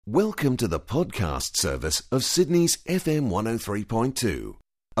Welcome to the podcast service of Sydney's FM 103.2.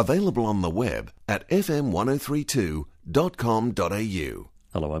 Available on the web at fm1032.com.au.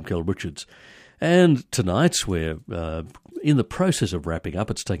 Hello, I'm Kel Richards. And tonight we're in the process of wrapping up.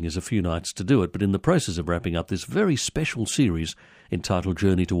 It's taking us a few nights to do it, but in the process of wrapping up this very special series entitled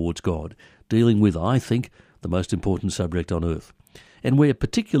Journey Towards God, dealing with, I think, the most important subject on earth. And we're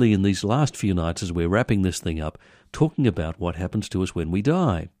particularly in these last few nights, as we're wrapping this thing up, talking about what happens to us when we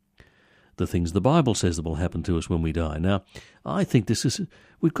die. The things the Bible says that will happen to us when we die. Now, I think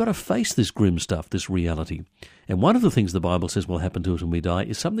we've got to face this grim stuff, this reality. And one of the things the Bible says will happen to us when we die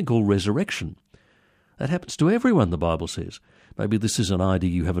is something called resurrection. That happens to everyone, the Bible says. Maybe this is an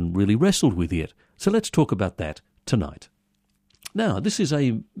idea you haven't really wrestled with yet. So let's talk about that tonight. Now, this is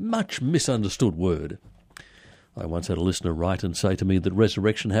a much misunderstood word. I once had a listener write and say to me that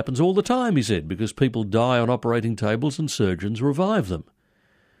resurrection happens all the time, he said, because people die on operating tables and surgeons revive them.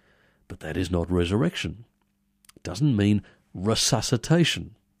 But that is not resurrection. It doesn't mean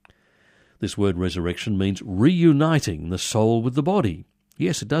resuscitation. This word resurrection means reuniting the soul with the body.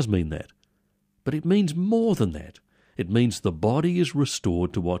 Yes, it does mean that. But it means more than that. It means the body is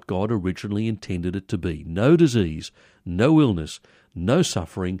restored to what God originally intended it to be. No disease, no illness, no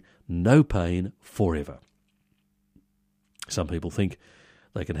suffering, no pain, forever. Some people think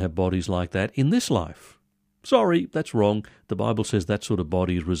they can have bodies like that in this life. Sorry, that's wrong. The Bible says that sort of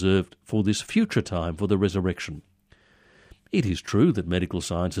body is reserved for this future time, for the resurrection. It is true that medical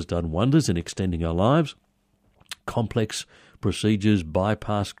science has done wonders in extending our lives. Complex procedures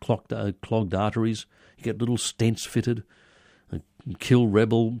bypass clogged arteries. You get little stents fitted, kill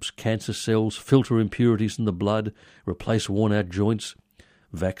rebels, cancer cells, filter impurities in the blood, replace worn-out joints.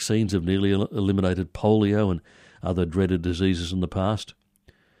 Vaccines have nearly eliminated polio and other dreaded diseases in the past.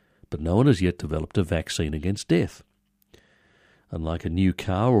 But no one has yet developed a vaccine against death. Unlike a new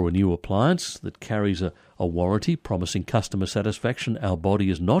car or a new appliance that carries a warranty promising customer satisfaction, our body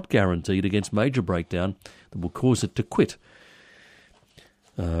is not guaranteed against major breakdown that will cause it to quit.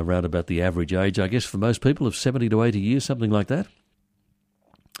 Around about the average age, I guess, for most people of 70 to 80 years, something like that.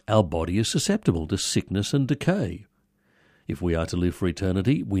 Our body is susceptible to sickness and decay. If we are to live for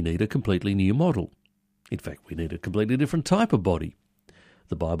eternity, we need a completely new model. In fact, we need a completely different type of body.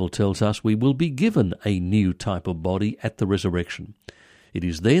 The Bible tells us we will be given a new type of body at the resurrection. It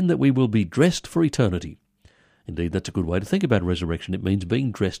is then that we will be dressed for eternity. Indeed, that's a good way to think about resurrection. It means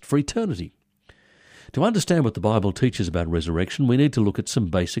being dressed for eternity. To understand what the Bible teaches about resurrection, we need to look at some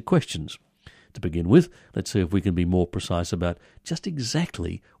basic questions. To begin with, let's see if we can be more precise about just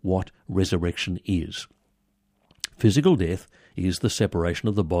exactly what resurrection is. Physical death is the separation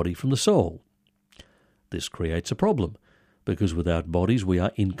of the body from the soul. This creates a problem, because without bodies we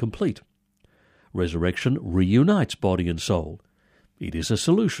are incomplete. Resurrection reunites body and soul. It is a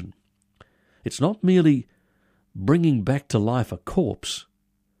solution. It's not merely bringing back to life a corpse,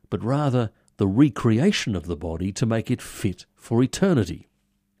 but rather the recreation of the body to make it fit for eternity.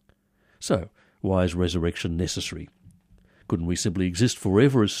 So, why is resurrection necessary? Couldn't we simply exist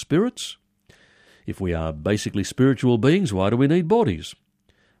forever as spirits? If we are basically spiritual beings, why do we need bodies?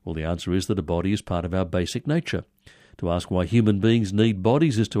 Well, the answer is that a body is part of our basic nature. To ask why human beings need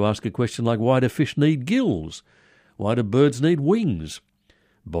bodies is to ask a question like, why do fish need gills? Why do birds need wings?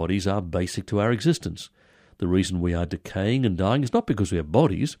 Bodies are basic to our existence. The reason we are decaying and dying is not because we have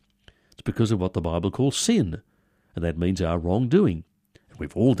bodies. It's because of what the Bible calls sin, and that means our wrongdoing. And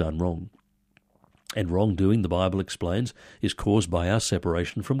we've all done wrong. And wrongdoing, the Bible explains, is caused by our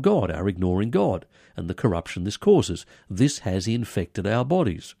separation from God, our ignoring God, and the corruption this causes. This has infected our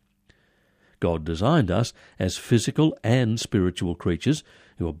bodies. God designed us as physical and spiritual creatures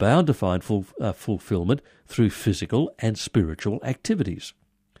who are bound to find fulfillment through physical and spiritual activities.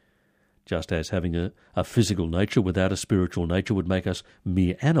 Just as having a physical nature without a spiritual nature would make us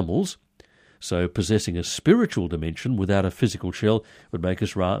mere animals, so possessing a spiritual dimension without a physical shell would make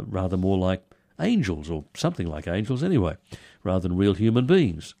us rather more like angels, or something like angels anyway, rather than real human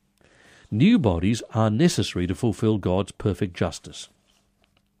beings. New bodies are necessary to fulfill God's perfect justice.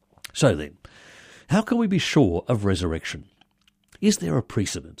 So then, how can we be sure of resurrection? Is there a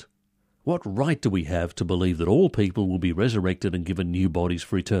precedent? What right do we have to believe that all people will be resurrected and given new bodies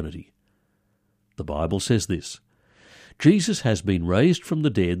for eternity? The Bible says this: Jesus has been raised from the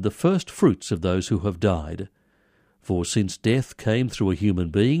dead, the first fruits of those who have died. For since death came through a human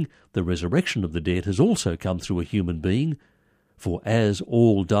being, the resurrection of the dead has also come through a human being. For as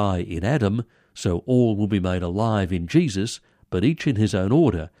all die in Adam, so all will be made alive in Jesus, but each in his own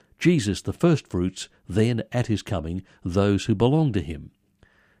order, Jesus the firstfruits, then at his coming, those who belong to him.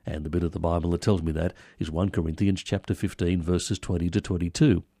 And the bit of the Bible that tells me that is 1 Corinthians chapter 15, verses 20 to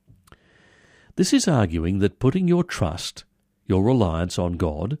 22. This is arguing that putting your trust, your reliance on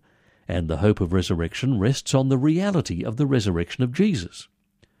God, and the hope of resurrection rests on the reality of the resurrection of Jesus.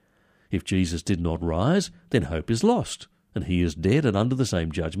 If Jesus did not rise, then hope is lost, and he is dead and under the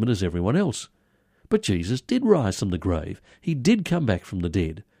same judgment as everyone else. But Jesus did rise from the grave. He did come back from the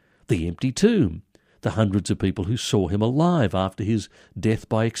dead. The empty tomb, the hundreds of people who saw him alive after his death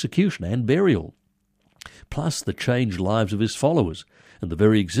by execution and burial, plus the changed lives of his followers and the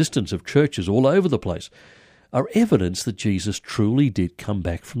very existence of churches all over the place, are evidence that Jesus truly did come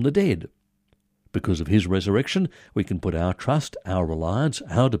back from the dead. Because of his resurrection, we can put our trust, our reliance,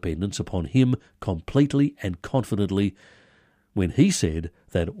 our dependence upon him completely and confidently when he said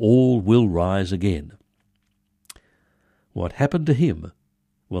that all will rise again. What happened to him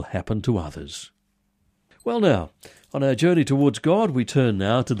will happen to others. Well now, on our journey towards God, we turn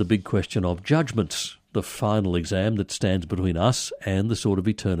now to the big question of judgments, the final exam that stands between us and the sort of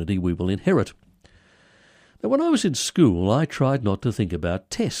eternity we will inherit. Now, when I was in school, I tried not to think about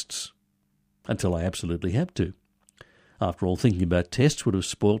tests, until I absolutely had to. After all, thinking about tests would have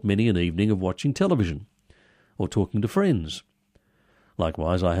spoilt many an evening of watching television or talking to friends.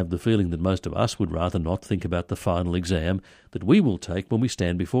 Likewise, I have the feeling that most of us would rather not think about the final exam that we will take when we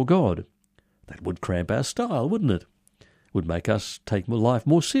stand before God. That would cramp our style, wouldn't it? Would make us take life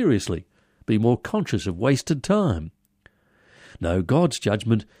more seriously, be more conscious of wasted time. No, God's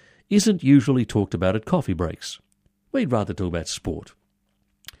judgment isn't usually talked about at coffee breaks. We'd rather talk about sport,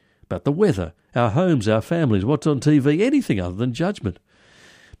 about the weather, our homes, our families, what's on TV, anything other than judgment.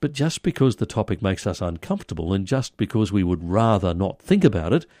 But just because the topic makes us uncomfortable, and just because we would rather not think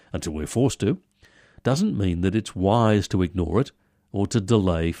about it until we're forced to, doesn't mean that it's wise to ignore it or to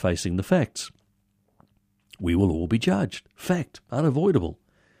delay facing the facts. We will all be judged. Fact, unavoidable.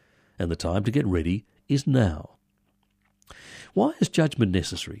 And the time to get ready is now. Why is judgment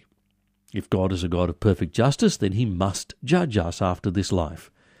necessary? If God is a God of perfect justice, then he must judge us after this life.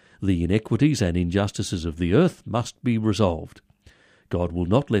 The inequities and injustices of the earth must be resolved. God will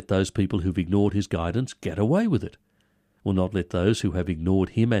not let those people who've ignored his guidance get away with it. Will not let those who have ignored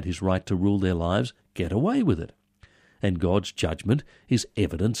him and his right to rule their lives get away with it. And God's judgment is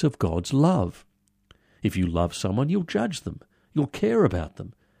evidence of God's love. If you love someone, you'll judge them. You'll care about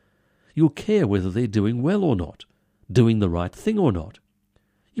them. You'll care whether they're doing well or not, doing the right thing or not.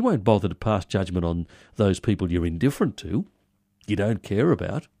 You won't bother to pass judgment on those people you're indifferent to, you don't care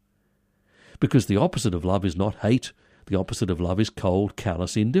about. Because the opposite of love is not hate. The opposite of love is cold,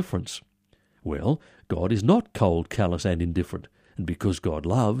 callous indifference. Well, God is not cold, callous and indifferent, and because God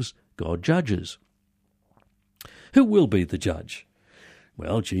loves, God judges. Who will be the judge?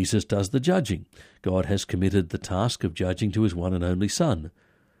 Well, Jesus does the judging. God has committed the task of judging to his one and only Son.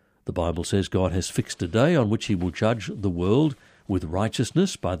 The Bible says God has fixed a day on which he will judge the world with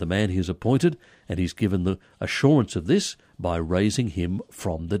righteousness by the man he has appointed, and he's given the assurance of this by raising him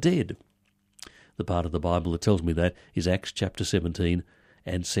from the dead. The part of the Bible that tells me that is Acts chapter 17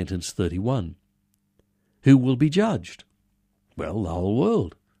 and sentence 31. Who will be judged? Well, the whole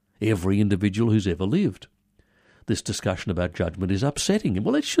world. Every individual who's ever lived. This discussion about judgment is upsetting.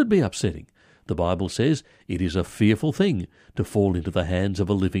 Well, it should be upsetting. The Bible says it is a fearful thing to fall into the hands of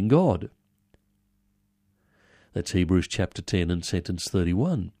a living God. That's Hebrews chapter 10 and sentence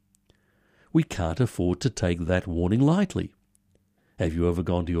 31. We can't afford to take that warning lightly. Have you ever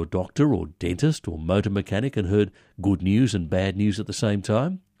gone to your doctor or dentist or motor mechanic and heard good news and bad news at the same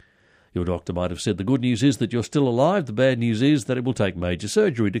time? Your doctor might have said the good news is that you're still alive, the bad news is that it will take major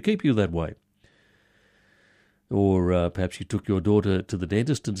surgery to keep you that way. Or perhaps you took your daughter to the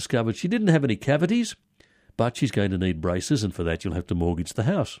dentist and discovered she didn't have any cavities, but she's going to need braces, and for that you'll have to mortgage the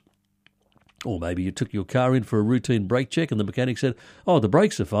house. Or maybe you took your car in for a routine brake check and the mechanic said, oh, the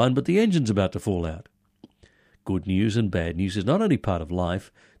brakes are fine, but the engine's about to fall out. Good news and bad news is not only part of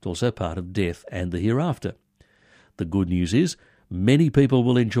life, it's also part of death and the hereafter. The good news is many people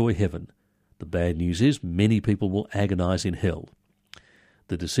will enjoy heaven. The bad news is many people will agonize in hell.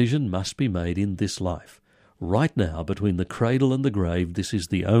 The decision must be made in this life. Right now, between the cradle and the grave, this is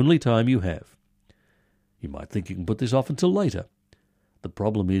the only time you have. You might think you can put this off until later. The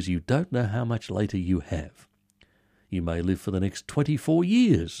problem is you don't know how much later you have. You may live for the next 24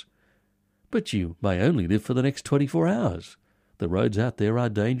 years, but you may only live for the next 24 hours. The roads out there are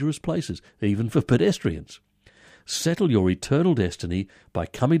dangerous places, even for pedestrians. Settle your eternal destiny by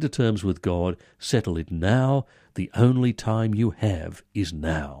coming to terms with God. Settle it now. The only time you have is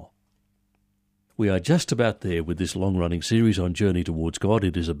now. We are just about there with this long-running series on Journey Towards God.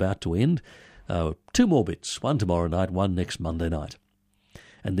 It is about to end. 2 more bits, one tomorrow night, one next Monday night.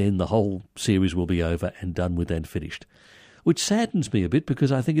 And then the whole series will be over and done with and finished. which saddens me a bit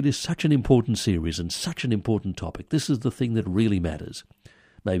because I think it is such an important series and such an important topic. This is the thing that really matters.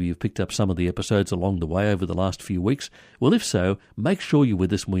 Maybe you've picked up some of the episodes along the way over the last few weeks. Well, if so, make sure you're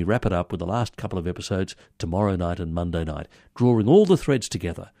with us when we wrap it up with the last couple of episodes tomorrow night and Monday night, drawing all the threads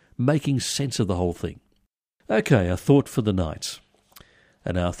together, making sense of the whole thing. Okay, a thought for the night.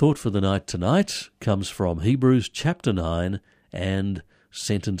 And our thought for the night tonight comes from Hebrews chapter 9 and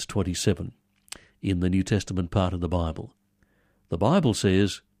sentence 27 in the New Testament part of the Bible. The Bible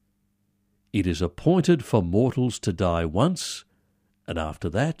says, "It is appointed for mortals to die once, and after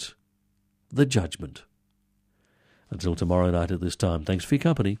that, the judgment." Until tomorrow night at this time, thanks for your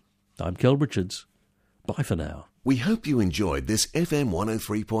company. I'm Kel Richards. Bye for now. We hope you enjoyed this FM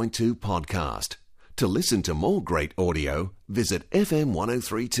 103.2 podcast. To listen to more great audio, visit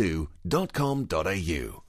fm1032.com.au.